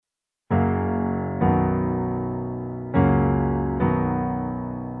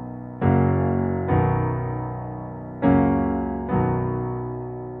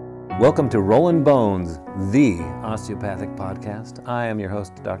Welcome to Rollin' Bones, the osteopathic podcast. I am your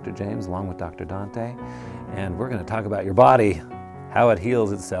host, Dr. James, along with Dr. Dante, and we're going to talk about your body, how it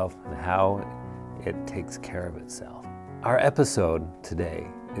heals itself, and how it takes care of itself. Our episode today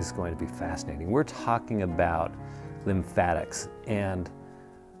is going to be fascinating. We're talking about lymphatics, and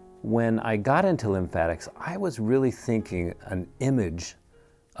when I got into lymphatics, I was really thinking an image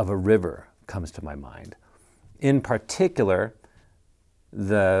of a river comes to my mind. In particular,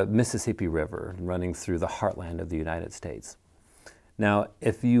 the Mississippi River running through the heartland of the United States. Now,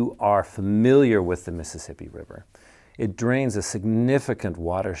 if you are familiar with the Mississippi River, it drains a significant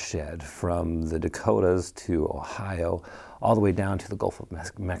watershed from the Dakotas to Ohio, all the way down to the Gulf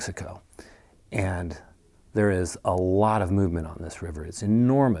of Mexico. And there is a lot of movement on this river. It's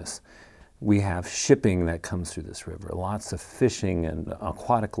enormous. We have shipping that comes through this river. Lots of fishing and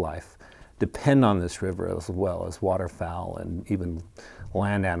aquatic life depend on this river, as well as waterfowl and even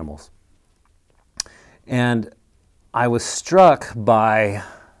land animals. And I was struck by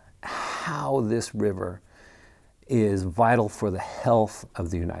how this river is vital for the health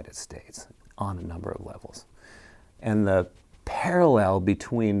of the United States on a number of levels. And the parallel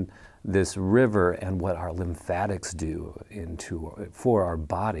between this river and what our lymphatics do for our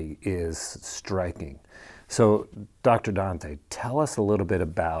body is striking. So, Dr. Dante, tell us a little bit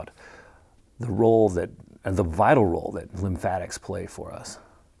about the vital role that lymphatics play for us.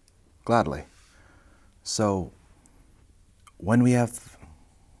 Gladly. So, when we have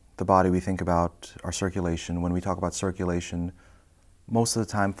the body, we think about our circulation. When we talk about circulation, most of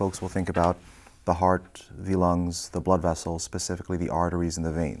the time folks will think about the heart, the lungs, the blood vessels, specifically the arteries and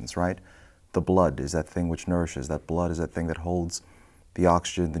the veins, right? The blood is that thing which nourishes. That blood is that thing that holds the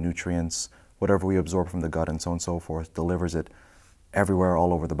oxygen, the nutrients, whatever we absorb from the gut and so on and so forth, delivers it everywhere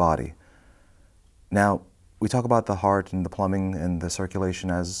all over the body. Now, we talk about the heart and the plumbing and the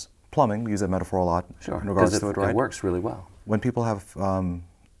circulation as plumbing. We use that metaphor a lot in regards to it, right? It works really well. When people have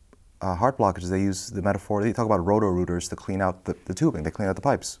heart blockages, they use the metaphor, they talk about roto-rooters to clean out the tubing. They clean out the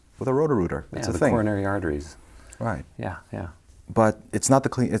pipes with a roto-rooter. It's a the thing. Coronary arteries. Right. Yeah. But it's not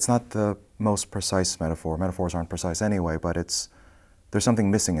the most precise metaphor. Metaphors aren't precise anyway, but there's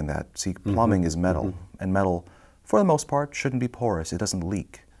something missing in that. See, plumbing is metal, and metal, for the most part, shouldn't be porous. It doesn't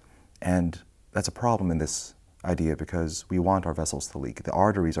leak. And that's a problem in this idea because we want our vessels to leak. The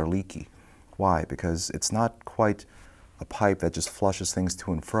arteries are leaky. Why? Because it's not quite a pipe that just flushes things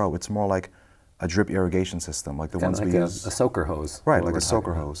to and fro. It's more like a drip irrigation system, like the ones we use. A soaker hose. Right, like a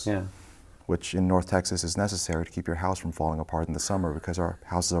soaker hose. Yeah. Which in North Texas is necessary to keep your house from falling apart in the summer because our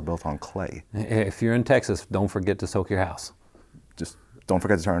houses are built on clay. If you're in Texas, don't forget to soak your house. Just don't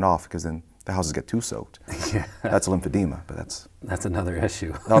forget to turn it off because then the houses get too soaked. Yeah. That's lymphedema, but that's another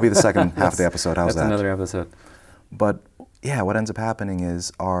issue. That'll be the second half of the episode. How's that? That's another episode. But yeah, what ends up happening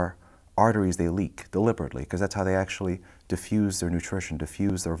is our arteries, they leak deliberately because that's how they actually diffuse their nutrition,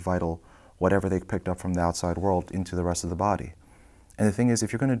 diffuse their vital, whatever they picked up from the outside world into the rest of the body. And the thing is,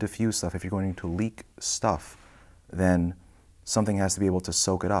 if you're going to diffuse stuff, if you're going to leak stuff, then something has to be able to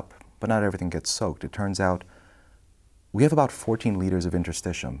soak it up. But not everything gets soaked. It turns out we have about 14 liters of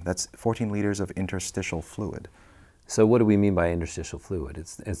interstitium. That's 14 liters of interstitial fluid. So what do we mean by interstitial fluid?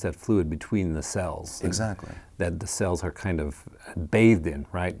 It's that fluid between the cells. Exactly. That the cells are kind of bathed in,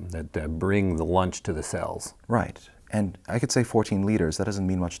 right? That bring the lunch to the cells. Right. And I could say 14 liters. That doesn't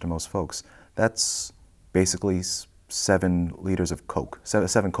mean much to most folks. That's basically 7 liters of Coke,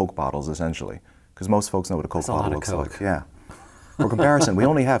 7 Coke bottles essentially, because most folks know what a Coke bottle looks like. Yeah. For comparison, we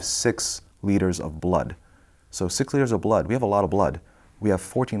only have 6 liters of blood. So 6 liters of blood, we have a lot of blood. We have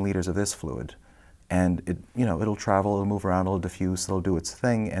 14 liters of this fluid. And it'll travel, it'll move around, it'll diffuse, it'll do its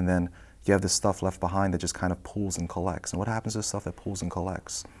thing, and then you have this stuff left behind that just kind of pools and collects. And what happens to the stuff that pools and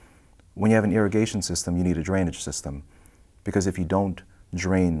collects? When you have an irrigation system, you need a drainage system. Because if you don't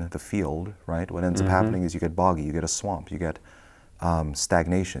drain the field, right, what ends up happening is you get boggy, you get a swamp, you get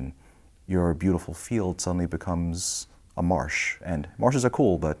stagnation. Your beautiful field suddenly becomes a marsh. And marshes are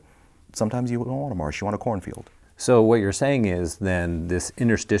cool, but sometimes you don't want a marsh, you want a cornfield. So what you're saying is then this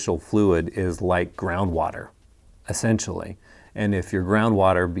interstitial fluid is like groundwater, essentially. And if your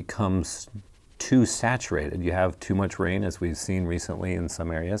groundwater becomes too saturated, you have too much rain, as we've seen recently in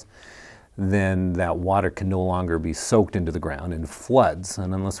some areas, then that water can no longer be soaked into the ground and floods.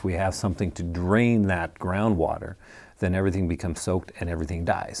 And unless we have something to drain that groundwater, then everything becomes soaked and everything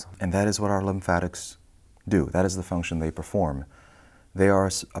dies. And that is what our lymphatics do. That is the function they perform. They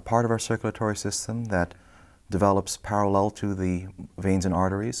are a part of our circulatory system that develops parallel to the veins and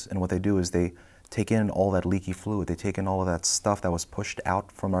arteries, and what they do is they take in all that leaky fluid, they take in all of that stuff that was pushed out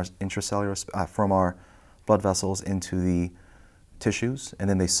from our intracellular, from our blood vessels into the tissues, and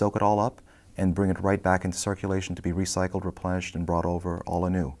then they soak it all up and bring it right back into circulation to be recycled, replenished, and brought over all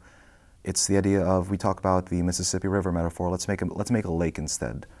anew. It's the idea of, we talk about the Mississippi River metaphor, let's make a lake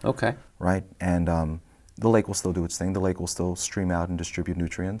instead. Okay. Right? And the lake will still do its thing, the lake will still stream out and distribute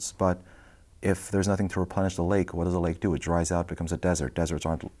nutrients, but if there's nothing to replenish the lake, what does the lake do? It dries out, becomes a desert. Deserts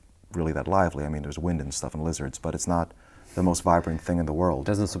aren't really that lively. I mean, there's wind and stuff and lizards, but it's not the most vibrant thing in the world.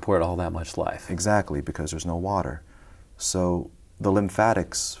 Doesn't support all that much life. Exactly, because there's no water. So the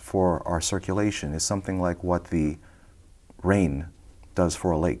lymphatics for our circulation is something like what the rain does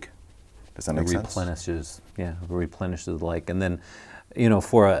for a lake. Does that make sense? Replenishes the lake. And then,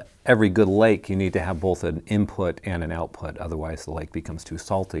 for every good lake, you need to have both an input and an output. Otherwise, the lake becomes too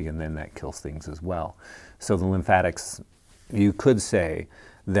salty, and then that kills things as well. So the lymphatics, you could say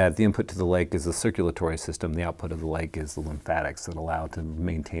that the input to the lake is the circulatory system, the output of the lake is the lymphatics that allow it to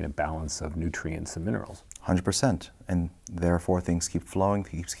maintain a balance of nutrients and minerals. 100%. And therefore, things keep flowing,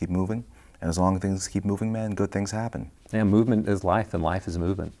 things keep moving. And as long as things keep moving, man, good things happen. Yeah, movement is life, and life is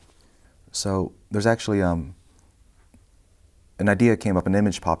movement. So there's actually an idea came up, an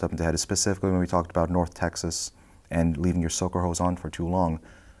image popped up into head, specifically when we talked about North Texas and leaving your soaker hose on for too long.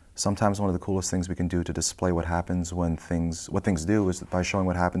 Sometimes one of the coolest things we can do to display what happens when what things do is by showing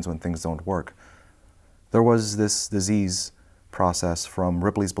what happens when things don't work. There was this disease process from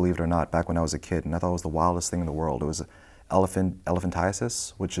Ripley's Believe It or Not back when I was a kid, and I thought it was the wildest thing in the world. It was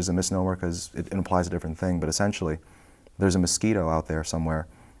elephantiasis, which is a misnomer because it implies a different thing, but essentially there's a mosquito out there somewhere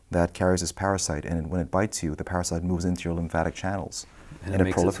that carries this parasite, and when it bites you, the parasite moves into your lymphatic channels, and it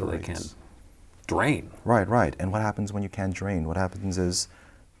makes proliferates. It so they can't drain. Right. And what happens when you can't drain? What happens is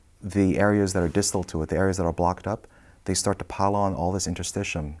the areas that are distal to it, the areas that are blocked up, they start to pile on all this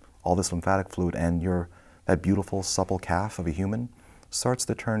interstitium, all this lymphatic fluid, and that beautiful, supple calf of a human starts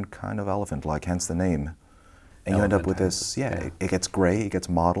to turn kind of elephant-like, hence the name. And you end up with this, it gets gray, it gets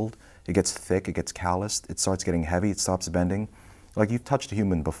mottled, it gets thick, it gets calloused, it starts getting heavy, it stops bending. Like, you've touched a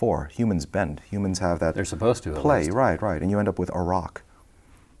human before. Humans bend. Humans have that They're supposed to play. Right. And you end up with a rock.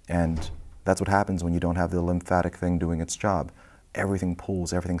 And that's what happens when you don't have the lymphatic thing doing its job. Everything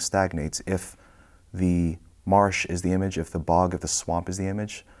pools, everything stagnates. If the marsh is the image, if the bog, if the swamp is the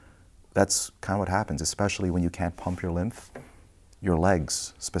image, that's kind of what happens, especially when you can't pump your lymph. Your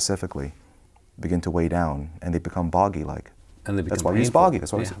legs, specifically, begin to weigh down, and they become boggy-like. And they become That's why painful. it's boggy.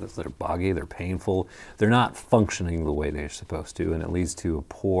 That's why they're boggy, they're painful, they're not functioning the way they're supposed to, and it leads to a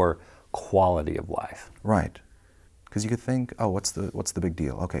poor quality of life. Right. Because you could think, oh, what's the big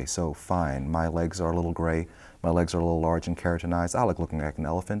deal? Okay, so fine, my legs are a little gray, my legs are a little large and keratinized, I like looking like an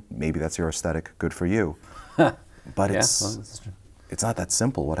elephant, maybe that's your aesthetic, good for you. But it's not that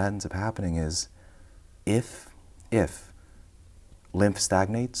simple. What ends up happening is, if lymph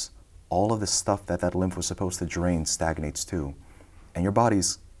stagnates, all of the stuff that lymph was supposed to drain stagnates too. And your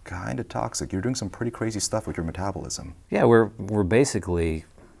body's kind of toxic. You're doing some pretty crazy stuff with your metabolism. Yeah, we're basically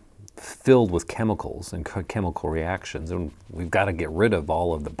filled with chemicals and chemical reactions, and we've got to get rid of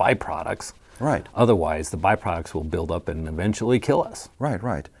all of the byproducts. Right. Otherwise, the byproducts will build up and eventually kill us.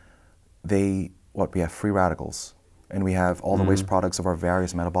 Right. We have free radicals, and we have all the waste products of our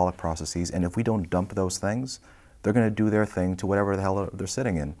various metabolic processes, and if we don't dump those things, they're going to do their thing to whatever the hell they're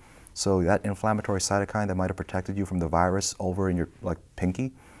sitting in. So that inflammatory cytokine that might have protected you from the virus over in your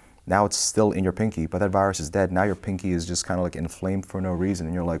pinky, now it's still in your pinky, but that virus is dead. Now your pinky is just kind of inflamed for no reason,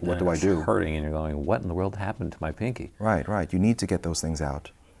 and you're like, what do I do? It's hurting, and you're going, what in the world happened to my pinky? Right. You need to get those things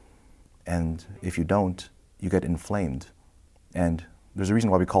out. And if you don't, you get inflamed. And there's a reason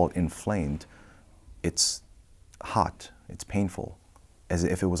why we call it inflamed. It's hot, it's painful, as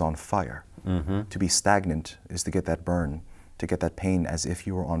if it was on fire. Mm-hmm. To be stagnant is to get that burn, to get that pain as if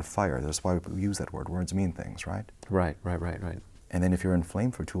you were on fire. That's why we use that word. Words mean things, right? Right. And then if you're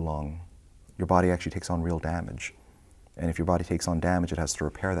inflamed for too long, your body actually takes on real damage. And if your body takes on damage, it has to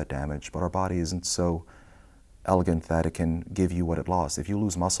repair that damage. But our body isn't so elegant that it can give you what it lost. If you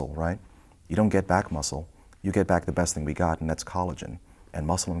lose muscle, right, you don't get back muscle. You get back the best thing we got, and that's collagen. And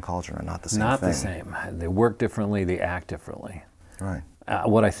muscle and collagen are not the same thing. Not the same. They work differently, they act differently. Right.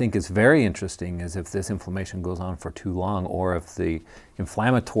 What I think is very interesting is if this inflammation goes on for too long, or if the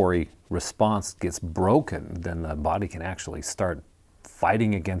inflammatory response gets broken, then the body can actually start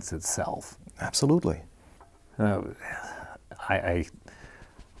fighting against itself. Absolutely. I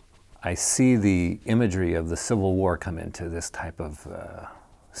see the imagery of the Civil War come into this type of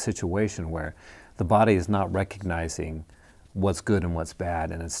situation where the body is not recognizing what's good and what's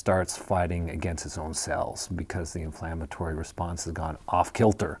bad, and it starts fighting against its own cells because the inflammatory response has gone off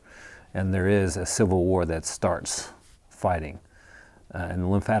kilter, and there is a civil war that starts fighting, and the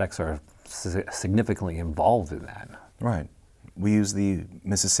lymphatics are significantly involved in that. Right. we use the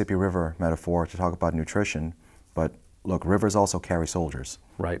Mississippi River metaphor to talk about nutrition, but look, rivers also carry soldiers.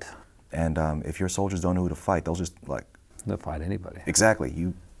 Right. And if your soldiers don't know who to fight, they'll just They'll fight anybody.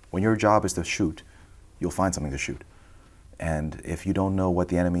 Exactly. When your job is to shoot, you'll find something to shoot. And if you don't know what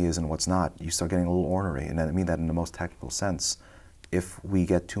the enemy is and what's not, you start getting a little ornery. And I mean that in the most technical sense. If we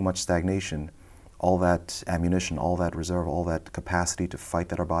get too much stagnation, all that ammunition, all that reserve, all that capacity to fight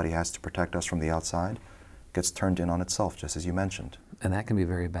that our body has to protect us from the outside gets turned in on itself, just as you mentioned. And that can be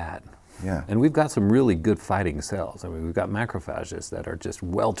very bad. Yeah. And we've got some really good fighting cells. I mean, we've got macrophages that are just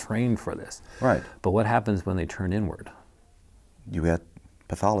well trained for this. Right. But what happens when they turn inward? You get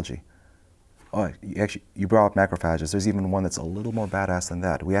pathology. Oh, you brought up macrophages. There's even one that's a little more badass than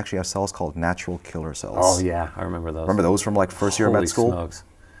that. We actually have cells called natural killer cells. Oh yeah, I remember those. Remember those from like first year of med school? Smokes.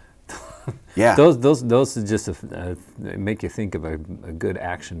 Yeah. Those just make you think of a good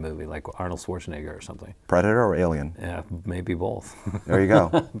action movie like Arnold Schwarzenegger or something. Predator or Alien? Yeah, maybe both. There you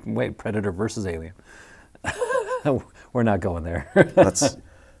go. Wait, Predator versus Alien. We're not going there. That's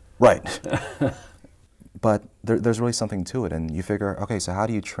right. But there's really something to it, and you figure, okay, so how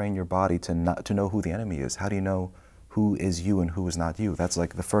do you train your body to know who the enemy is? How do you know who is you and who is not you? That's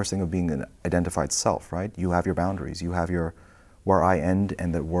like the first thing of being an identified self, right? You have your boundaries. You have your where I end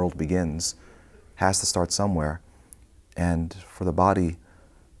and the world begins has to start somewhere. And for the body,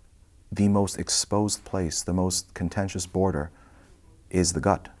 the most exposed place, the most contentious border is the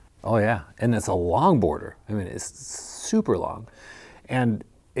gut. Oh yeah, and it's a long border. I mean, it's super long. And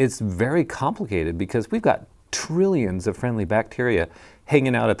it's very complicated because we've got trillions of friendly bacteria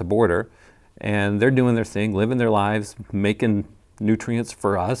hanging out at the border, and they're doing their thing, living their lives, making nutrients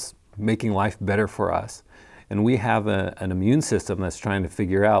for us, making life better for us. And we have an immune system that's trying to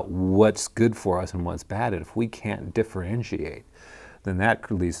figure out what's good for us and what's bad. And if we can't differentiate, then that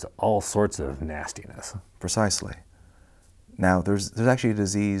leads to all sorts of nastiness. Precisely. Now, there's actually a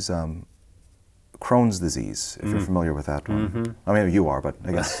disease, Crohn's disease, if you're familiar with that one. Mm-hmm. I mean, you are, but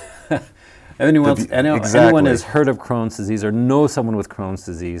I guess. Anyone has heard of Crohn's disease or knows someone with Crohn's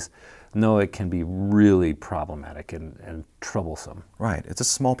disease, know it can be really problematic and troublesome. Right. It's a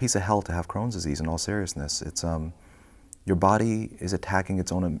small piece of hell to have Crohn's disease, in all seriousness. It's your body is attacking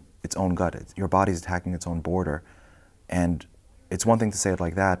its own gut. Your body is attacking its own border. And it's one thing to say it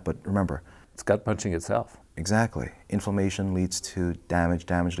like that, but remember. It's gut punching itself. Exactly. Inflammation leads to damage.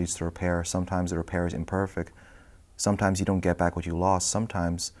 Damage leads to repair. Sometimes the repair is imperfect. Sometimes you don't get back what you lost.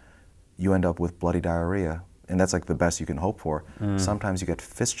 Sometimes you end up with bloody diarrhea. And that's like the best you can hope for. Sometimes you get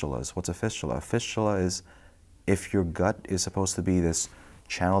fistulas. What's a fistula? A fistula is if your gut is supposed to be this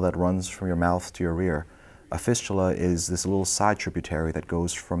channel that runs from your mouth to your rear. A fistula is this little side tributary that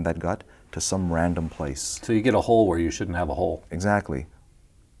goes from that gut to some random place. So you get a hole where you shouldn't have a hole. Exactly.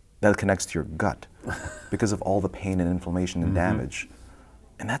 That connects to your gut because of all the pain and inflammation and damage.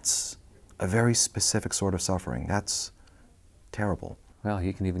 And that's a very specific sort of suffering. That's terrible. Well,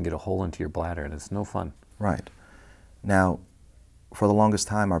 you can even get a hole into your bladder, and it's no fun. Right. Now, for the longest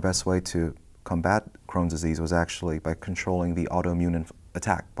time, our best way to combat Crohn's disease was actually by controlling the autoimmune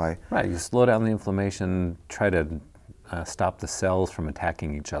attack. Right, you slow down the inflammation, try to stop the cells from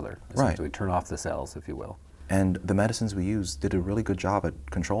attacking each other. Essentially, turn off the cells, if you will. And the medicines we use did a really good job at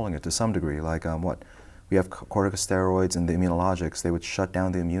controlling it to some degree. Like we have corticosteroids and the immunologics. They would shut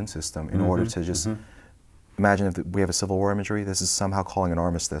down the immune system in order to just imagine if we have a Civil War imagery. This is somehow calling an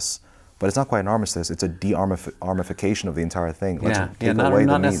armistice. But it's not quite an armistice, it's a de-armification of the entire thing.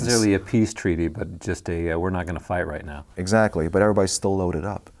 Not necessarily a peace treaty, but just we're not going to fight right now. Exactly, but everybody's still loaded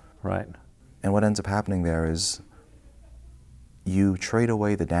up. Right. And what ends up happening there is you trade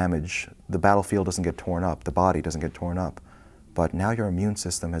away the damage. The battlefield doesn't get torn up, the body doesn't get torn up, but now your immune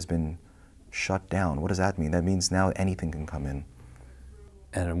system has been shut down. What does that mean? That means now anything can come in.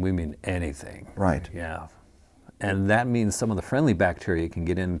 And we mean anything. Right. Yeah. And that means some of the friendly bacteria can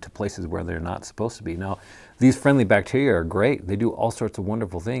get into places where they're not supposed to be. Now, these friendly bacteria are great. They do all sorts of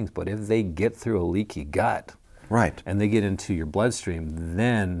wonderful things, but if they get through a leaky gut, right, and they get into your bloodstream,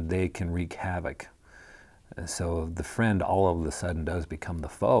 then they can wreak havoc. So the friend all of a sudden does become the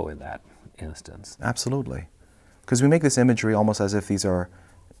foe in that instance. Absolutely. Because we make this imagery almost as if these are,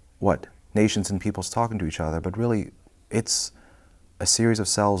 nations and peoples talking to each other, but really it's a series of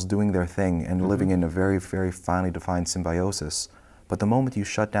cells doing their thing and living in a very, very finely defined symbiosis. But the moment you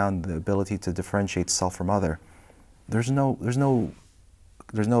shut down the ability to differentiate self from other, there's no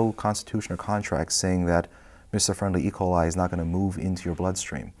constitution or contract saying that Mr. Friendly E. coli is not going to move into your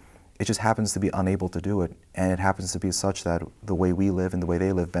bloodstream. It just happens to be unable to do it, and it happens to be such that the way we live and the way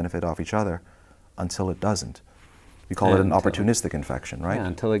they live benefit off each other until it doesn't. We call it an opportunistic infection, right? Yeah,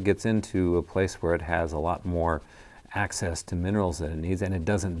 until it gets into a place where it has a lot more access to minerals that it needs, and it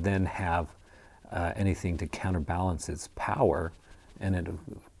doesn't then have anything to counterbalance its power, and it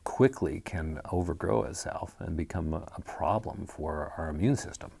quickly can overgrow itself and become a problem for our immune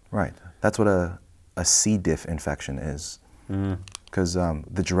system. Right. That's what a C. diff infection is. Because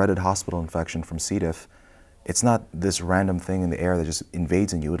the dreaded hospital infection from C. diff, it's not this random thing in the air that just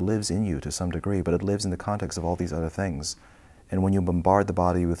invades in you. It lives in you to some degree, but it lives in the context of all these other things. And when you bombard the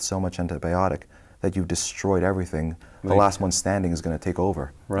body with so much antibiotic that you've destroyed everything, the last one standing is going to take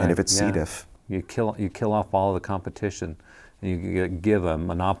over. Right. And if it's C. diff, you kill off all the competition, and you give a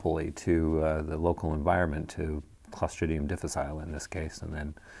monopoly to the local environment, to Clostridium difficile in this case, and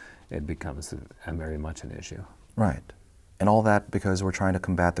then it becomes very much an issue. Right. And all that because we're trying to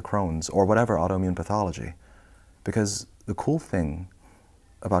combat the Crohn's or whatever autoimmune pathology. Because the cool thing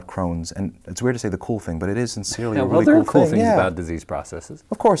about Crohn's, and it's weird to say the cool thing, but it is sincerely a really there cool are cool thing. things about disease processes.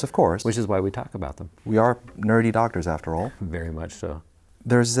 Of course, of course. Which is why we talk about them. We are nerdy doctors after all. Very much so.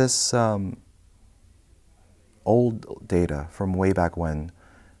 There's this old data from way back when.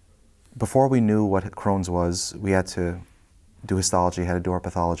 Before we knew what Crohn's was, we had to do histology, had to do our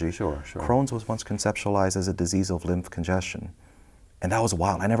pathology. Sure. Crohn's was once conceptualized as a disease of lymph congestion. And that was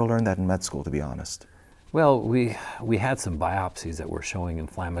wild. I never learned that in med school, to be honest. Well, we had some biopsies that were showing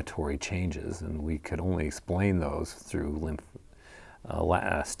inflammatory changes, and we could only explain those through lymph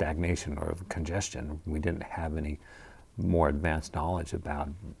stagnation or congestion. We didn't have any more advanced knowledge about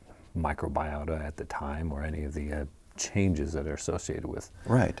microbiota at the time or any of the changes that are associated with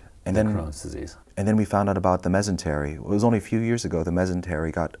Crohn's disease. And then we found out about the mesentery. It was only a few years ago the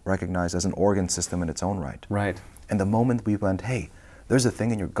mesentery got recognized as an organ system in its own right. Right. And the moment we went, hey, there's a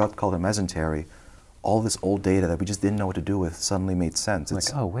thing in your gut called a mesentery, all this old data that we just didn't know what to do with suddenly made sense.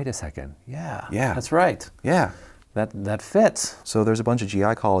 It's like, oh, wait a second. Yeah. Yeah. That's right. Yeah. That fits. So there's a bunch of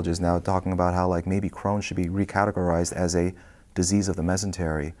GI colleges now talking about how like maybe Crohn's should be recategorized as a disease of the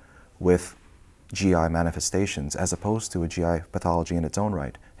mesentery with GI manifestations as opposed to a GI pathology in its own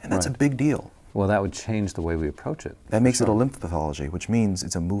right. And that's a big deal. Well, that would change the way we approach it. That makes it a lymph pathology, which means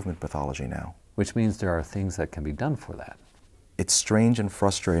it's a movement pathology now. Which means there are things that can be done for that. It's strange and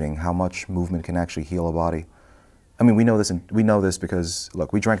frustrating how much movement can actually heal a body. I mean, we know this because,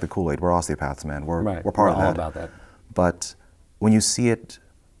 look, we drank the Kool-Aid. We're osteopaths, man. We're part of that. We're all about that. But when you see it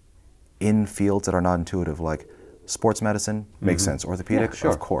in fields that are not intuitive, like sports medicine, makes sense. Orthopedic,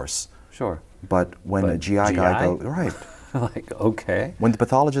 of course. Sure. But when a GI guy goes, right. Like, okay. When the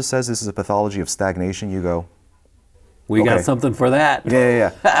pathologist says this is a pathology of stagnation, you go, we got something for that.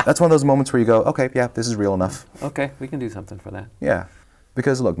 Yeah. That's one of those moments where you go, okay, yeah, this is real enough. Okay, we can do something for that. Yeah.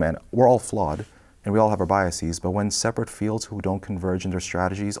 Because look, man, we're all flawed and we all have our biases, but when separate fields who don't converge in their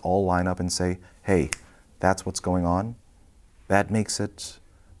strategies all line up and say, hey, that's what's going on, that makes it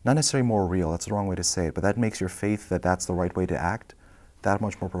not necessarily more real, that's the wrong way to say it, but that makes your faith that that's the right way to act that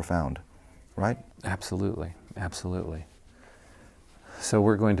much more profound, right? Absolutely. So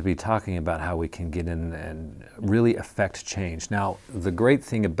we're going to be talking about how we can get in and really affect change. Now, the great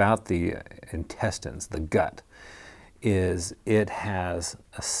thing about the intestines, the gut, is it has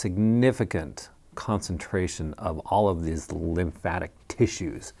a significant concentration of all of these lymphatic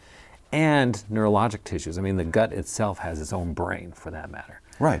tissues and neurologic tissues. I mean, the gut itself has its own brain, for that matter.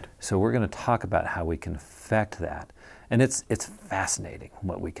 Right. So we're going to talk about how we can affect that. And it's fascinating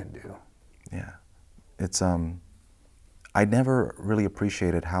what we can do. Yeah. It's I never really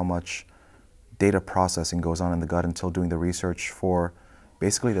appreciated how much data processing goes on in the gut until doing the research for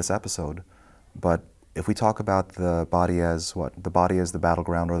basically this episode. But if we talk about the body as what? The body as the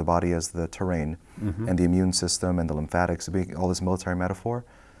battleground or the body as the terrain, and the immune system and the lymphatics, all this military metaphor,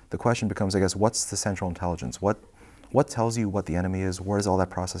 the question becomes, I guess, what's the central intelligence? What tells you what the enemy is? Where does all that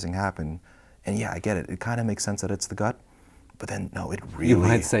processing happen? And yeah, I get it. It kind of makes sense that it's the gut. But then, no, it really... You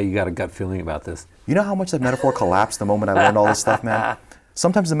might say you got a gut feeling about this. You know how much that metaphor collapsed the moment I learned all this stuff, man?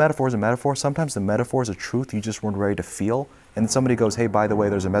 Sometimes the metaphor is a metaphor. Sometimes the metaphor is a truth you just weren't ready to feel. And somebody goes, hey, by the way,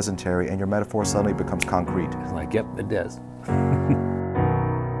 there's a mesentery, and your metaphor suddenly becomes concrete. It's like, yep, it does.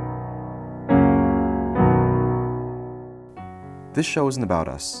 This show isn't about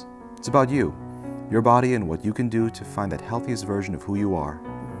us. It's about you, your body, and what you can do to find that healthiest version of who you are.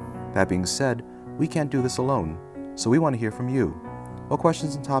 That being said, we can't do this alone. So we want to hear from you. What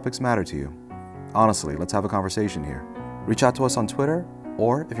questions and topics matter to you? Honestly, let's have a conversation here. Reach out to us on Twitter,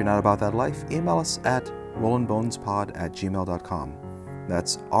 or if you're not about that life, email us at rollinbonespod@gmail.com.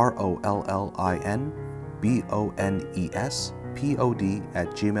 That's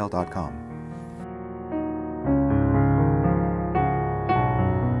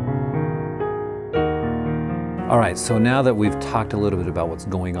All right, so now that we've talked a little bit about what's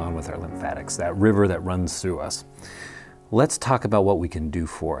going on with our lymphatics, that river that runs through us, let's talk about what we can do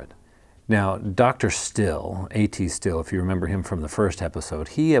for it. Now, Dr. Still, A.T. Still, if you remember him from the first episode,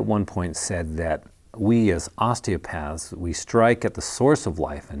 he at one point said that we as osteopaths, we strike at the source of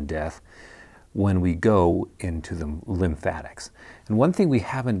life and death when we go into the lymphatics. And one thing we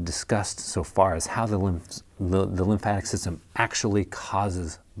haven't discussed so far is how the lymphatic system actually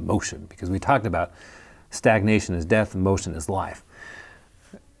causes motion, because we talked about stagnation is death and motion is life.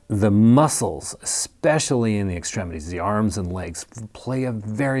 The muscles, especially in the extremities, the arms and legs, play a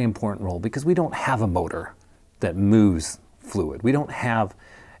very important role because we don't have a motor that moves fluid. We don't have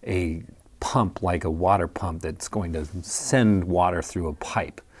a pump like a water pump that's going to send water through a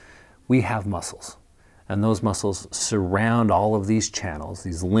pipe. We have muscles, and those muscles surround all of these channels,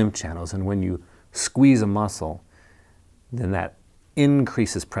 these lymph channels, and when you squeeze a muscle, then that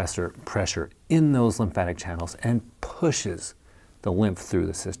increases pressure in those lymphatic channels and pushes the lymph through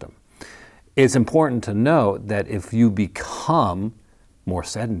the system. It's important to note that if you become more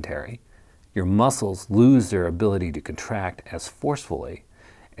sedentary, your muscles lose their ability to contract as forcefully,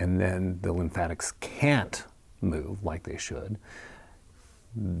 and then the lymphatics can't move like they should.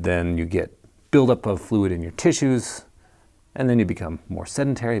 Then you get buildup of fluid in your tissues, and then you become more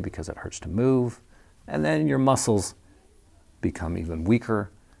sedentary because it hurts to move, and then your muscles become even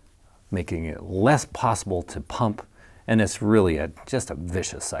weaker, making it less possible to pump, and it's really just a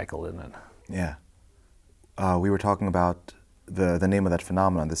vicious cycle, isn't it? Yeah. We were talking about the name of that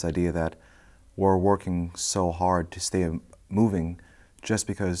phenomenon, this idea that we're working so hard to stay moving just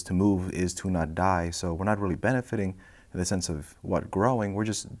because to move is to not die, so we're not really benefiting in the sense of growing, we're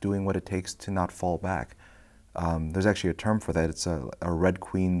just doing what it takes to not fall back. There's actually a term for that. It's a Red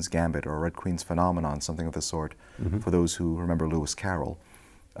Queen's gambit or a Red Queen's phenomenon, something of the sort, for those who remember Lewis Carroll.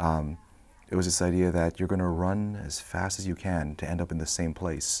 It was this idea that you're going to run as fast as you can to end up in the same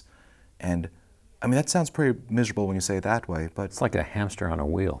place. And I mean, that sounds pretty miserable when you say it that way, but it's like a hamster on a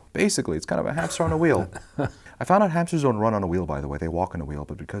wheel. Basically, it's kind of a hamster on a wheel. I found out hamsters don't run on a wheel, by the way. They walk on a wheel,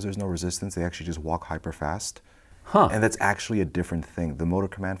 but because there's no resistance, they actually just walk hyper fast. And that's actually a different thing. The motor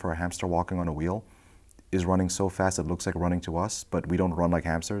command for a hamster walking on a wheel is running so fast it looks like running to us, but we don't run like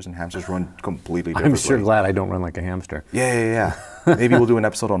hamsters, and hamsters run completely differently. I'm sure glad I don't run like a hamster. Yeah. Maybe we'll do an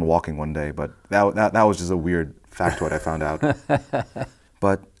episode on walking one day, but that was just a weird factoid I found out.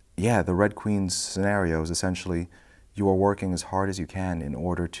 But yeah, the Red Queen's scenario is essentially you are working as hard as you can in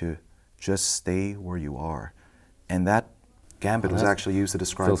order to just stay where you are. And that gambit was actually used to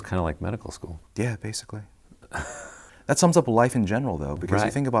describe... Feels kind of like medical school. Yeah, basically. That sums up life in general, though, because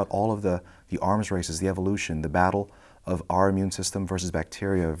you think about all of the arms races, the evolution, the battle of our immune system versus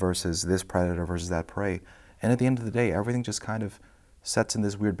bacteria versus this predator versus that prey. And at the end of the day, everything just kind of sets in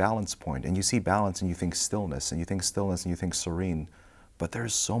this weird balance point. And you see balance and you think stillness, and you think stillness and you think serene. But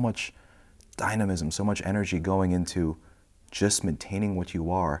there's so much dynamism, so much energy going into just maintaining what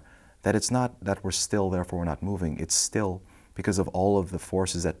you are, that it's not that we're still, therefore we're not moving. It's still because of all of the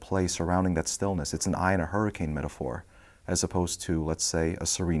forces at play surrounding that stillness. It's an eye in a hurricane metaphor, as opposed to, let's say, a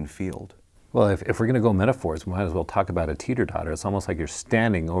serene field. Well, if we're going to go metaphors, we might as well talk about a teeter-totter. It's almost like you're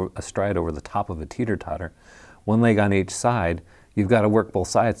standing astride over the top of a teeter-totter, one leg on each side. You've got to work both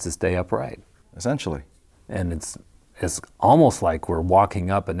sides to stay upright. Essentially. And it's almost like we're walking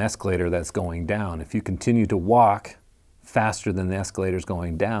up an escalator that's going down. If you continue to walk faster than the escalator's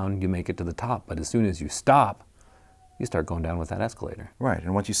going down, you make it to the top. But as soon as you stop, you start going down with that escalator. Right,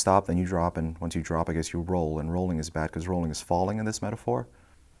 and once you stop, then you drop, and once you drop, I guess you roll, and rolling is bad because rolling is falling in this metaphor.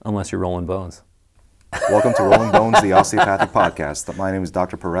 Unless you're rolling bones. Welcome to Rolling Bones, the Osteopathic Podcast. My name is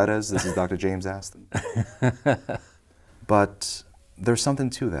Dr. Paredes. This is Dr. James Aston. But there's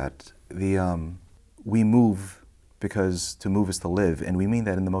something to that. We move because to move is to live, and we mean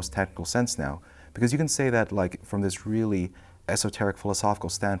that in the most technical sense now. Because you can say that like from this really esoteric philosophical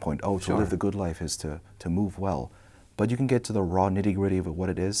standpoint, to live the good life is to move well. But you can get to the raw nitty-gritty of what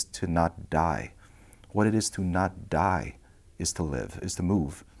it is to not die. What it is to not die is to live, is to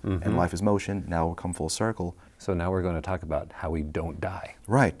move. Mm-hmm. And life is motion. Now we'll come full circle. So now we're going to talk about how we don't die.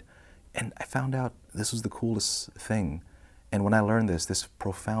 Right. And I found out this was the coolest thing. And when I learned this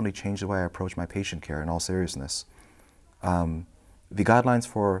profoundly changed the way I approach my patient care in all seriousness. The guidelines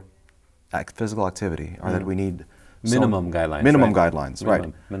for physical activity are that we need minimum guidelines. Minimum guidelines,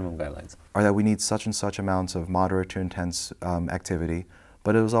 right. Minimum guidelines. Are that we need such and such amounts of moderate to intense activity,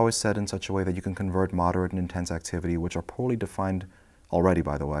 but it was always said in such a way that you can convert moderate and intense activity, which are poorly defined already,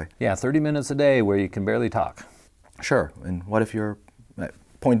 by the way. Yeah, 30 minutes a day where you can barely talk. Sure, and what if your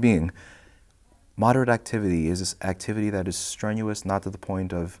point being, moderate activity is this activity that is strenuous, not to the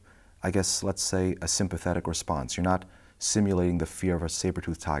point of I guess, let's say, a sympathetic response. You're not simulating the fear of a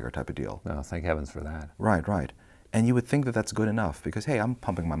saber-toothed tiger type of deal. Oh, thank heavens for that. Right, right. And you would think that that's good enough because, hey, I'm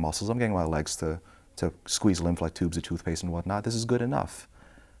pumping my muscles, I'm getting my legs to squeeze lymph like tubes of toothpaste and whatnot. This is good enough.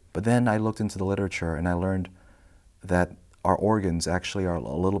 But then I looked into the literature and I learned that our organs actually are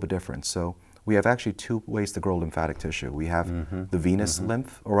a little bit different. So we have actually two ways to grow lymphatic tissue. We have the venous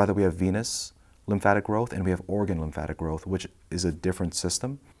lymph, or rather we have venous lymphatic growth, and we have organ lymphatic growth, which is a different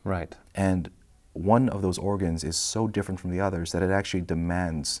system. Right. And one of those organs is so different from the others that it actually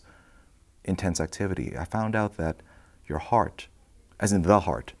demands intense activity. I found out that your heart, as in the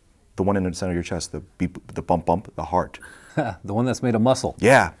heart, the one in the center of your chest, the beep, the bump bump, the heart. The one that's made of muscle.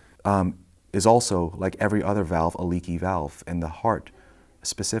 Yeah. Is also, like every other valve, a leaky valve. And the heart,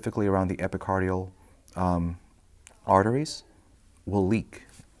 specifically around the epicardial arteries, will leak.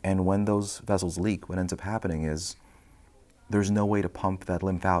 And when those vessels leak, what ends up happening is there's no way to pump that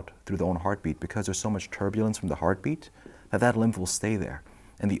lymph out through the own heartbeat because there's so much turbulence from the heartbeat that lymph will stay there.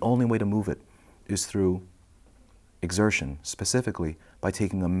 And the only way to move it is through exertion, specifically by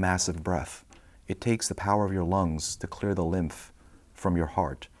taking a massive breath. It takes the power of your lungs to clear the lymph from your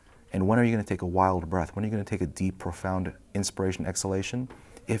heart. And when are you going to take a wild breath? When are you going to take a deep, profound inspiration, exhalation,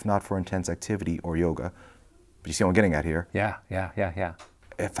 if not for intense activity or yoga? But you see what I'm getting at here? Yeah.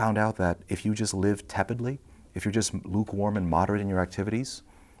 I found out that if you just live tepidly, if you're just lukewarm and moderate in your activities,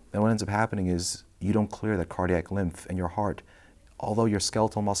 then what ends up happening is you don't clear that cardiac lymph, and your heart, although your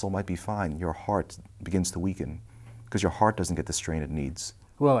skeletal muscle might be fine, your heart begins to weaken because your heart doesn't get the strain it needs.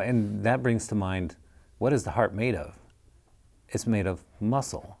 Well, and that brings to mind, what is the heart made of? It's made of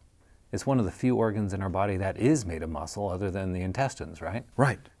muscle. It's one of the few organs in our body that is made of muscle other than the intestines, right?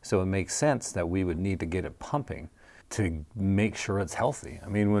 Right. So it makes sense that we would need to get it pumping to make sure it's healthy. I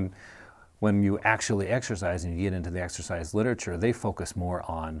mean, when you actually exercise and you get into the exercise literature, they focus more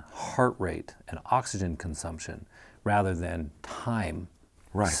on heart rate and oxygen consumption rather than time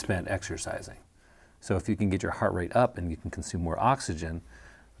spent exercising. So if you can get your heart rate up and you can consume more oxygen,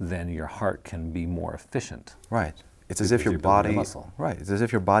 then your heart can be more efficient. Right. It's as if your body, right. It's as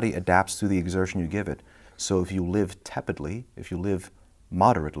if your body adapts to the exertion you give it. So if you live tepidly, if you live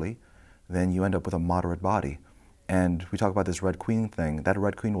moderately, then you end up with a moderate body. And we talk about this Red Queen thing. That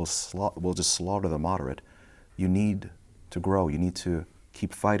Red Queen will just slaughter the moderate. You need to grow. You need to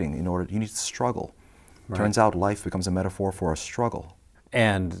keep fighting in order. You need to struggle. Right. Turns out life becomes a metaphor for a struggle.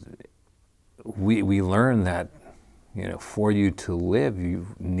 And we learn that, for you to live, you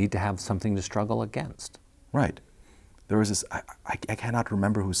need to have something to struggle against. Right. There was this, I cannot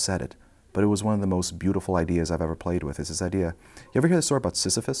remember who said it, but it was one of the most beautiful ideas I've ever played with. It's this idea. You ever hear the story about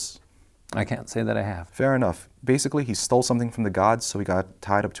Sisyphus? I can't say that I have. Fair enough. Basically, he stole something from the gods, so he got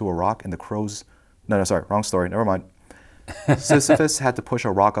tied up to a rock, and the crows... No, sorry, wrong story. Never mind. Sisyphus had to push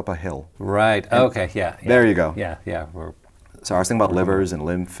a rock up a hill. Right. And okay, yeah. There you go. Yeah. So I was thinking about livers and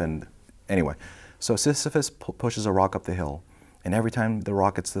lymph and... Anyway, so Sisyphus pushes a rock up the hill. And every time the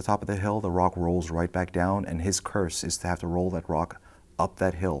rock gets to the top of the hill, the rock rolls right back down, and his curse is to have to roll that rock up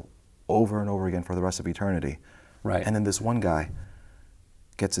that hill over and over again for the rest of eternity. Right. And then this one guy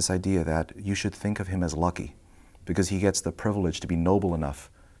gets this idea that you should think of him as lucky because he gets the privilege to be noble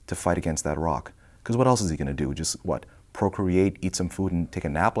enough to fight against that rock. Because what else is he going to do? Just what? Procreate, eat some food, and take a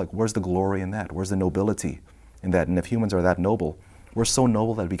nap? Like, where's the glory in that? Where's the nobility in that? And if humans are that noble, we're so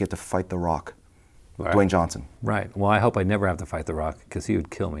noble that we get to fight the rock. Right. Dwayne Johnson. Right. Well, I hope I never have to fight the rock because he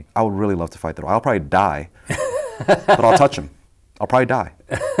would kill me. I would really love to fight the rock. I'll probably die, but I'll touch him. I'll probably die,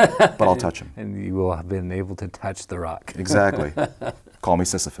 but I'll touch him. And you will have been able to touch the rock. Exactly. Call me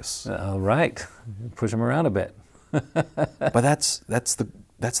Sisyphus. All right. Push him around a bit. But that's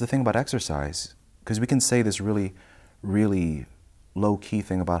the thing about exercise, because we can say this really, really low-key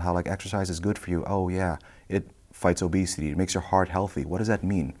thing about how exercise is good for you. Oh yeah, it fights obesity. It makes your heart healthy. What does that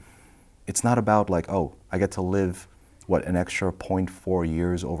mean? It's not about I get to live, an extra 0.4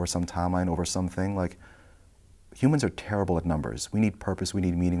 years over some timeline, over something. Humans are terrible at numbers. We need purpose, we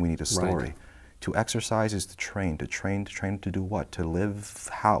need meaning, we need a story. Right. To exercise is to train to do what? To live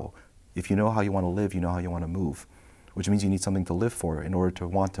how? If you know how you want to live, you know how you want to move, which means you need something to live for in order to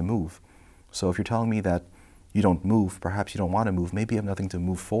want to move. So if you're telling me that you don't move, perhaps you don't want to move, maybe you have nothing to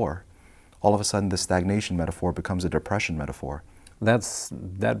move for. All of a sudden the stagnation metaphor becomes a depression metaphor.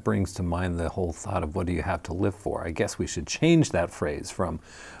 That brings to mind the whole thought of what do you have to live for. I guess we should change that phrase from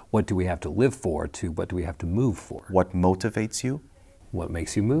what do we have to live for to what do we have to move for. What motivates you? What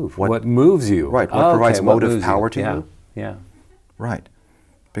makes you move? What moves you? Right. What provides motive power to you? Yeah. Right.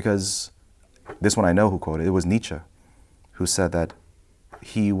 Because this one I know who quoted, it was Nietzsche, who said that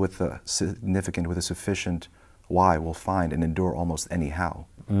he with a sufficient why will find and endure almost any how.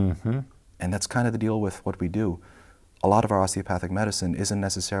 Mm-hmm. And that's kind of the deal with what we do. A lot of our osteopathic medicine isn't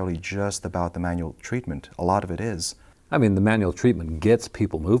necessarily just about the manual treatment. A lot of it is. I mean, the manual treatment gets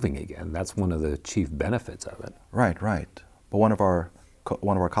people moving again. That's one of the chief benefits of it. Right, right. But one of our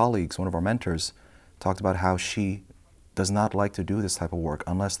colleagues, one of our mentors, talked about how she does not like to do this type of work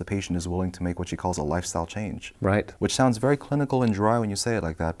unless the patient is willing to make what she calls a lifestyle change. Right. Which sounds very clinical and dry when you say it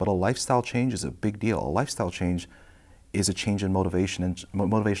like that, but a lifestyle change is a big deal. A lifestyle change is a change in motivation and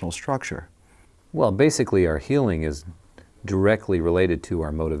motivational structure. Well, basically our healing is directly related to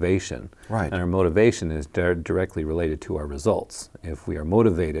our motivation. Right. And our motivation is directly related to our results. If we are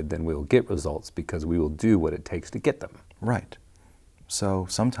motivated, then we will get results because we will do what it takes to get them. Right. So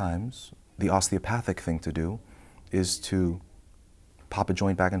sometimes the osteopathic thing to do is to pop a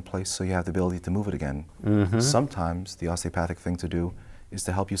joint back in place so you have the ability to move it again. Mm-hmm. Sometimes the osteopathic thing to do is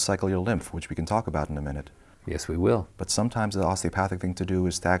to help you cycle your lymph, which we can talk about in a minute. Yes, we will. But sometimes the osteopathic thing to do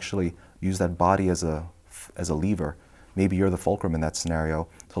is to actually use that body as a lever. Maybe you're the fulcrum in that scenario,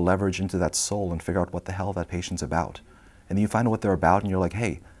 to leverage into that soul and figure out what the hell that patient's about. And then you find out what they're about and you're like,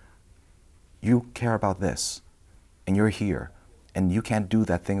 hey, you care about this and you're here and you can't do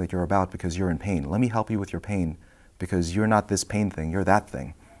that thing that you're about because you're in pain. Let me help you with your pain because you're not this pain thing, you're that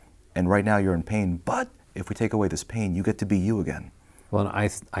thing. And right now you're in pain, but if we take away this pain, you get to be you again. Well, I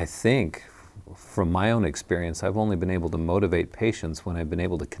think from my own experience, I've only been able to motivate patients when I've been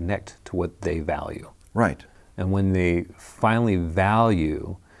able to connect to what they value. Right. And when they finally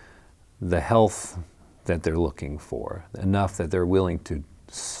value the health that they're looking for enough that they're willing to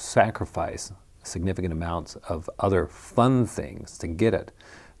sacrifice significant amounts of other fun things to get it,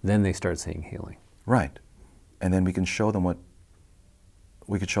 then they start seeing healing. Right. And then we can show them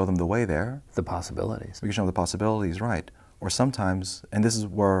we could show them the way there. The possibilities. We can show them the possibilities, right. Or sometimes, and this is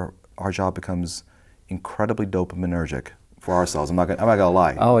where our job becomes incredibly dopaminergic for ourselves. I'm not gonna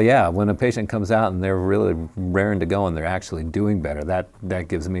lie. Oh yeah, when a patient comes out and they're really raring to go and they're actually doing better, that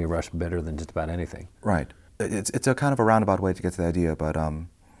gives me a rush better than just about anything. Right. It's a kind of a roundabout way to get to the idea, but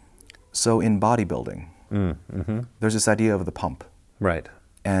so in bodybuilding, there's this idea of the pump. Right.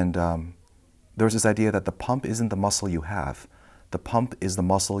 And there's this idea that the pump isn't the muscle you have. The pump is the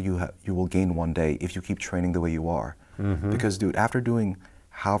muscle you will gain one day if you keep training the way you are. Mm-hmm. Because, dude, after doing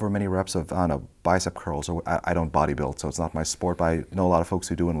however many reps of, I don't know, bicep curls, or I don't bodybuild, so it's not my sport, but I know a lot of folks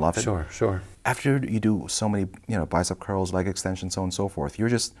who do and love it. Sure. After you do so many, bicep curls, leg extensions, so on and so forth, you're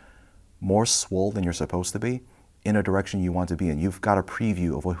just more swole than you're supposed to be in a direction you want to be in. You've got a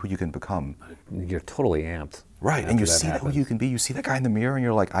preview of who you can become. You're totally amped. Right, and you see that who you can be. You see that guy in the mirror, and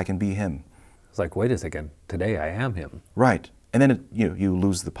you're like, I can be him. It's like, wait a second, today I am him. Right, and then you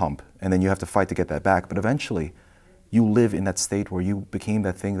lose the pump, and then you have to fight to get that back. But eventually, you live in that state where you became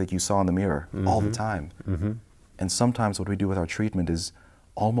that thing that you saw in the mirror all the time. Mm-hmm. And sometimes what we do with our treatment is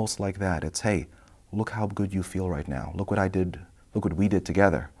almost like that. It's, hey, look how good you feel right now. Look what I did. Look what we did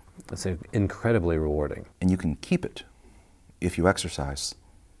together. It's incredibly rewarding. And you can keep it if you exercise.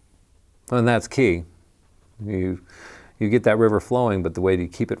 And that's key. You get that river flowing, but the way to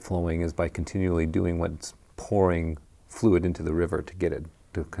keep it flowing is by continually doing what's pouring fluid into the river to get it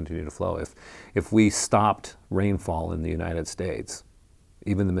to continue to flow. If we stopped rainfall in the United States,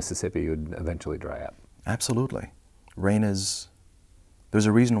 even the Mississippi would eventually dry up. Absolutely. There's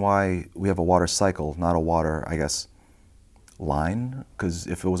a reason why we have a water cycle, not a water, line, because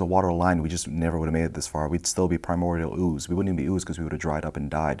if it was a water line, we just never would have made it this far. We'd still be primordial ooze. We wouldn't even be ooze because we would have dried up and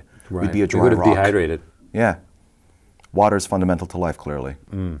died. Right. We'd be a dry rock. We would have dehydrated. Yeah. Water is fundamental to life, clearly.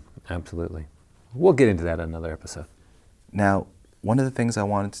 Absolutely. We'll get into that in another episode. Now, one of the things I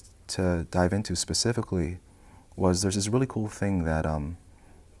wanted to dive into specifically was there's this really cool thing that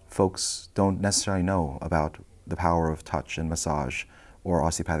folks don't necessarily know about the power of touch and massage or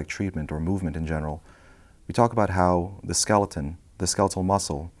osteopathic treatment or movement in general. We talk about how the skeletal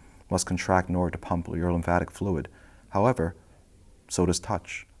muscle, must contract in order to pump your lymphatic fluid. However, so does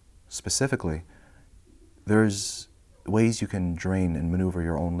touch. Specifically, there's ways you can drain and maneuver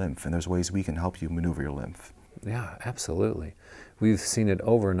your own lymph, and there's ways we can help you maneuver your lymph. Yeah, absolutely. We've seen it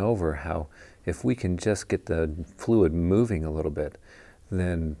over and over how if we can just get the fluid moving a little bit,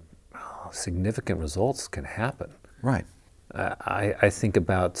 then significant results can happen. Right. I think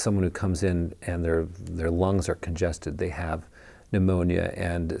about someone who comes in and their lungs are congested. They have pneumonia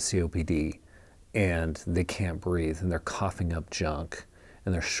and COPD, and they can't breathe, and they're coughing up junk,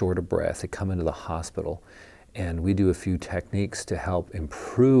 and they're short of breath. They come into the hospital, and we do a few techniques to help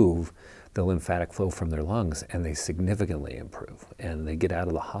improve the lymphatic flow from their lungs, and they significantly improve, and they get out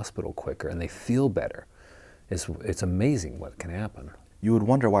of the hospital quicker, and they feel better. It's amazing what can happen. You would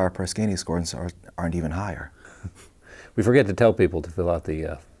wonder why our Press Ganey scores aren't even higher. We forget to tell people to fill out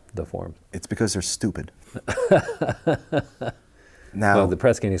the forms. It's because they're stupid. Now, well, the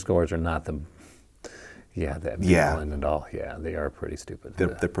Press Ganey scores are not the end and all. Yeah, they are pretty stupid. They're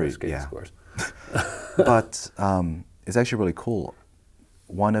pretty, Press Ganey scores. But it's actually really cool.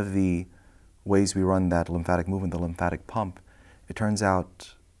 One of the ways we run that lymphatic movement, the lymphatic pump, it turns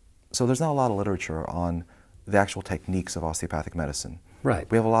out, so there's not a lot of literature on the actual techniques of osteopathic medicine. Right.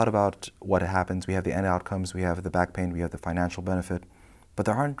 We have a lot about what happens. We have the end outcomes. We have the back pain. We have the financial benefit. But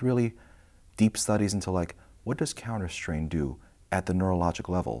there aren't really deep studies into like, what does counterstrain do at the neurologic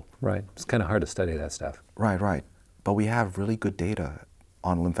level? Right. It's kind of hard to study that stuff. Right. But we have really good data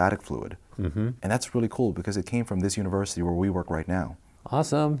on lymphatic fluid. Mm-hmm. And that's really cool because it came from this university where we work right now.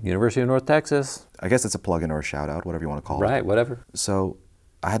 Awesome. University of North Texas. I guess it's a plug-in or a shout-out, whatever you want to call it. Right, whatever. So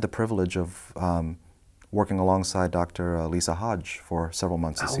I had the privilege of working alongside Dr. Lisa Hodge for several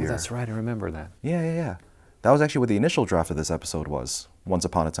months this year. Oh, that's right. I remember that. Yeah. That was actually what the initial draft of this episode was, once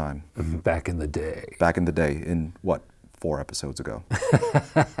upon a time. Back in the day. In what, 4 episodes ago.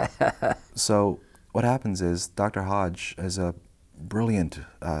 So what happens is Dr. Hodge is a brilliant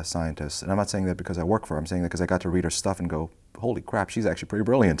scientist. And I'm not saying that because I work for her. I'm saying that because I got to read her stuff and go, holy crap, she's actually pretty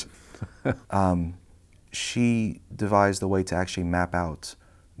brilliant. She devised a way to actually map out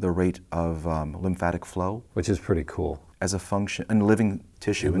the rate of lymphatic flow. Which is pretty cool. As a function, in living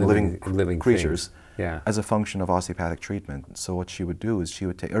tissue, in living creatures, things. Yeah. As a function of osteopathic treatment. So what she would do is she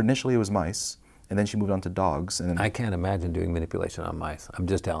would take, or initially it was mice, and then she moved on to dogs. And then I can't imagine doing manipulation on mice. I'm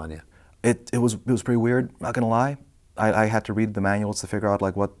just telling you. It was pretty weird, not gonna lie. I had to read the manuals to figure out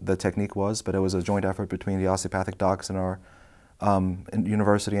like what the technique was, but it was a joint effort between the osteopathic docs and our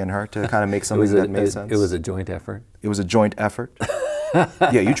university and her to kind of make something that made sense. It was a joint effort? It was a joint effort.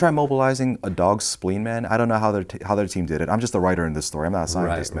 Yeah, you try mobilizing a dog's spleen, man. I don't know how their team did it. I'm just a writer in this story. I'm not a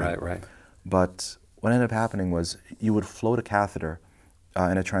scientist, man. Right. But what ended up happening was you would float a catheter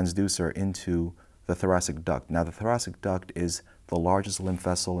and a transducer into the thoracic duct. Now, the thoracic duct is the largest lymph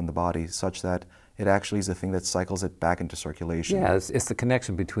vessel in the body, such that it actually is the thing that cycles it back into circulation. Yeah, it's the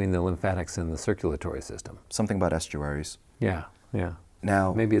connection between the lymphatics and the circulatory system. Something about estuaries. Yeah.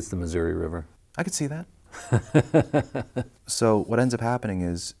 Now, maybe it's the Missouri River. I could see that. So what ends up happening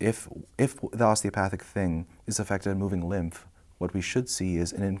is if the osteopathic thing is affected in moving lymph, what we should see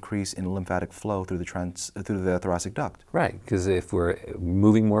is an increase in lymphatic flow through the thoracic duct. Right, because if we're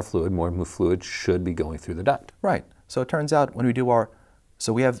moving more fluid should be going through the duct. Right. So it turns out when we do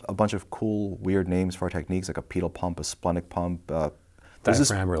so we have a bunch of cool, weird names for our techniques, like a pedal pump, a splenic pump.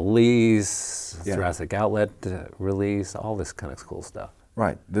 Diaphragm release, thoracic outlet release, all this kind of cool stuff.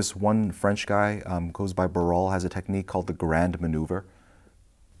 Right. This one French guy goes by Barral, has a technique called the Grand Maneuver.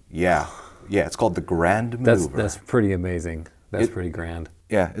 Yeah, it's called the Grand Maneuver. That's pretty amazing. That's pretty grand.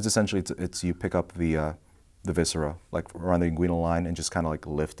 Yeah, it's essentially, it's you pick up the viscera, like around the inguinal line, and just kind of like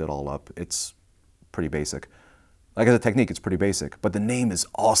lift it all up. It's pretty basic. Like as a technique, it's pretty basic, but the name is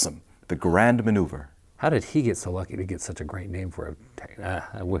awesome. The Grand Maneuver. How did he get so lucky to get such a great name for it?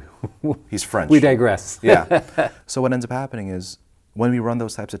 He's French. We digress. Yeah. So what ends up happening is, when we run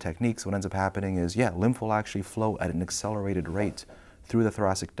those types of techniques, what ends up happening is, lymph will actually flow at an accelerated rate through the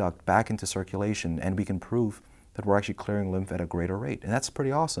thoracic duct back into circulation, and we can prove that we're actually clearing lymph at a greater rate. And that's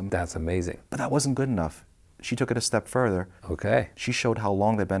pretty awesome. That's amazing. But that wasn't good enough. She took it a step further. Okay. She showed how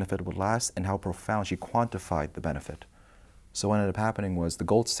long that benefit would last and how profound. She quantified the benefit. So what ended up happening was the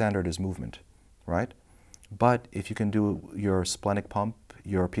gold standard is movement, right? But if you can do your splenic pump,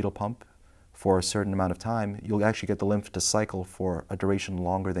 your pedal pump, for a certain amount of time, you'll actually get the lymph to cycle for a duration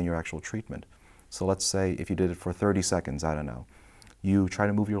longer than your actual treatment. So let's say if you did it for 30 seconds, I don't know, you try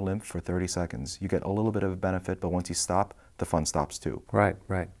to move your lymph for 30 seconds, you get a little bit of a benefit, but once you stop, the fun stops too. Right.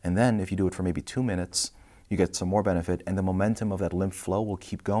 And then if you do it for maybe 2 minutes, you get some more benefit, and the momentum of that lymph flow will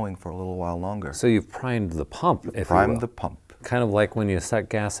keep going for a little while longer. So you've primed the pump, if you will. Primed the pump. Kind of like when you suck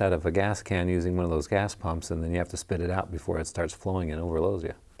gas out of a gas can using one of those gas pumps, and then you have to spit it out before it starts flowing and overloads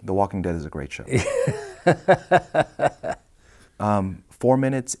you. The Walking Dead is a great show. 4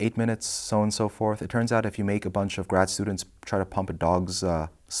 minutes, 8 minutes, so on and so forth. It turns out if you make a bunch of grad students try to pump a dog's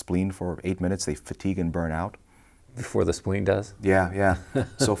spleen for 8 minutes, they fatigue and burn out. Before the spleen does? Yeah.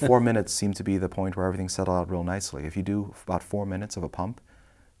 So 4 minutes seem to be the point where everything settled out real nicely. If you do about 4 minutes of a pump,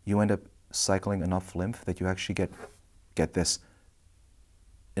 you end up cycling enough lymph that you actually get this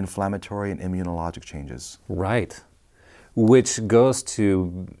inflammatory and immunologic changes. Right. Which goes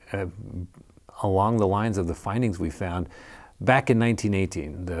to, along the lines of the findings we found, back in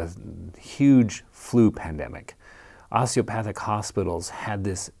 1918, the huge flu pandemic, osteopathic hospitals had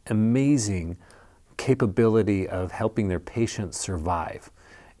this amazing capability of helping their patients survive.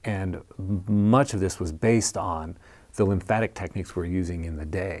 And much of this was based on the lymphatic techniques we're using in the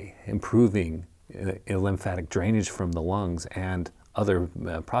day, improving lymphatic drainage from the lungs and other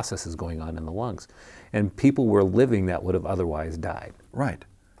processes going on in the lungs. And people were living that would have otherwise died. Right.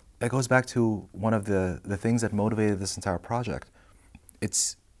 That goes back to one of the things that motivated this entire project.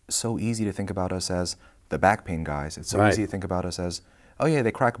 It's so easy to think about us as the back pain guys. It's so easy to think about us as, oh yeah,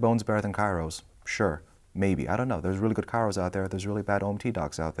 they crack bones better than chiros. Sure, maybe. I don't know. There's really good chiros out there. There's really bad OMT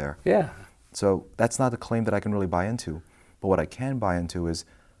docs out there. Yeah. So that's not a claim that I can really buy into. But what I can buy into is,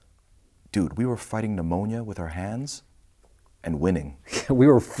 dude, we were fighting pneumonia with our hands and winning. We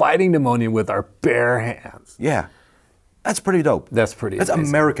were fighting pneumonia with our bare hands. Yeah. That's pretty dope. That's amazing.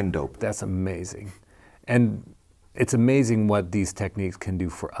 American dope. That's amazing. And it's amazing what these techniques can do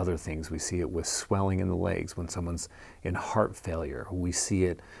for other things. We see it with swelling in the legs when someone's in heart failure. We see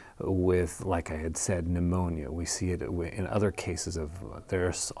it with, like I had said, pneumonia. We see it in other cases of,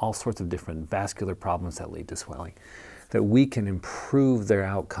 there's all sorts of different vascular problems that lead to swelling, that we can improve their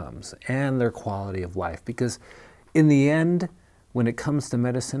outcomes and their quality of life. Because in the end, when it comes to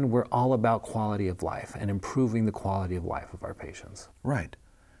medicine, we're all about quality of life and improving the quality of life of our patients. Right.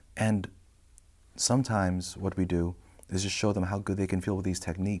 And sometimes what we do is just show them how good they can feel with these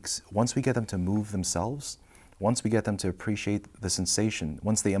techniques. Once we get them to move themselves, once we get them to appreciate the sensation,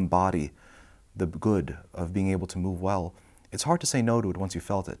 once they embody the good of being able to move well, it's hard to say no to it once you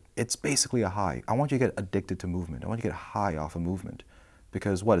felt it. It's basically a high. I want you to get addicted to movement. I want you to get high off of movement.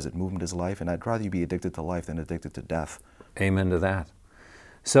 Because what is it? Movement is life, and I'd rather you be addicted to life than addicted to death. Amen to that.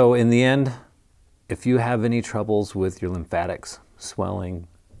 So in the end, if you have any troubles with your lymphatics, swelling,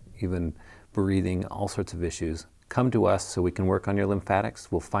 even breathing, all sorts of issues, come to us so we can work on your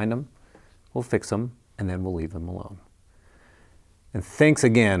lymphatics. We'll find them, we'll fix them, and then we'll leave them alone. And thanks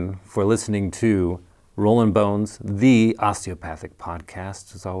again for listening to Rollin' Bones, the osteopathic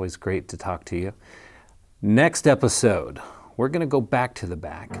podcast. It's always great to talk to you. Next episode, we're going to go back to the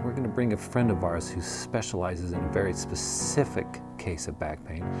back. We're going to bring a friend of ours who specializes in a very specific case of back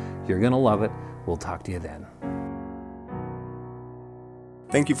pain. You're going to love it. We'll talk to you then.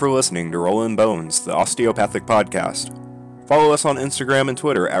 Thank you for listening to Rollin' Bones, the osteopathic podcast. Follow us on Instagram and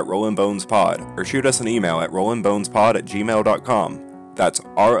Twitter at RollinBonesPod, or shoot us an email at rollinbonesPod@gmail.com. That's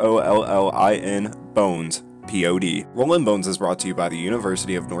ROLLIN Bones, POD. Rollin' Bones is brought to you by the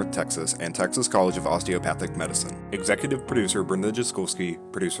University of North Texas and Texas College of Osteopathic Medicine. Executive producer Brenda Jaskulski,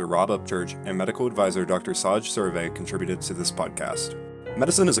 producer Rob Upchurch, and medical advisor Dr. Saj Survey contributed to this podcast.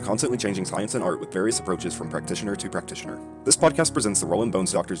 Medicine is a constantly changing science and art with various approaches from practitioner to practitioner. This podcast presents the Rollin'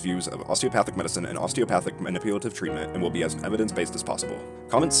 Bones doctor's views of osteopathic medicine and osteopathic manipulative treatment and will be as evidence-based as possible.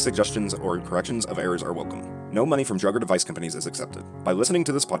 Comments, suggestions, or corrections of errors are welcome. No money from drug or device companies is accepted. By listening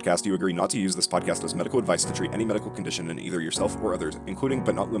to this podcast, you agree not to use this podcast as medical advice to treat any medical condition in either yourself or others, including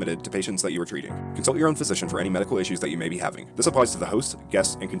but not limited to patients that you are treating. Consult your own physician for any medical issues that you may be having. This applies to the host,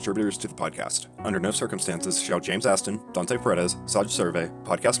 guests, and contributors to the podcast. Under no circumstances shall James Aston, Dante Perez, Saj Survey,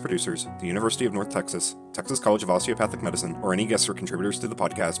 podcast producers, the University of North Texas, Texas College of Osteopathic Medicine, or any guests or contributors to the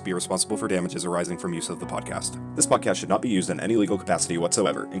podcast be responsible for damages arising from use of the podcast. This podcast should not be used in any legal capacity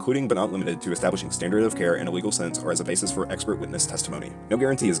whatsoever, including but not limited to establishing standard of care in a legal sense or as a basis for expert witness testimony. No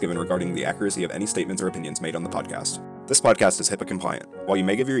guarantee is given regarding the accuracy of any statements or opinions made on the podcast. This podcast is HIPAA compliant. While you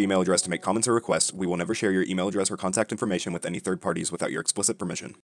may give your email address to make comments or requests, we will never share your email address or contact information with any third parties without your explicit permission.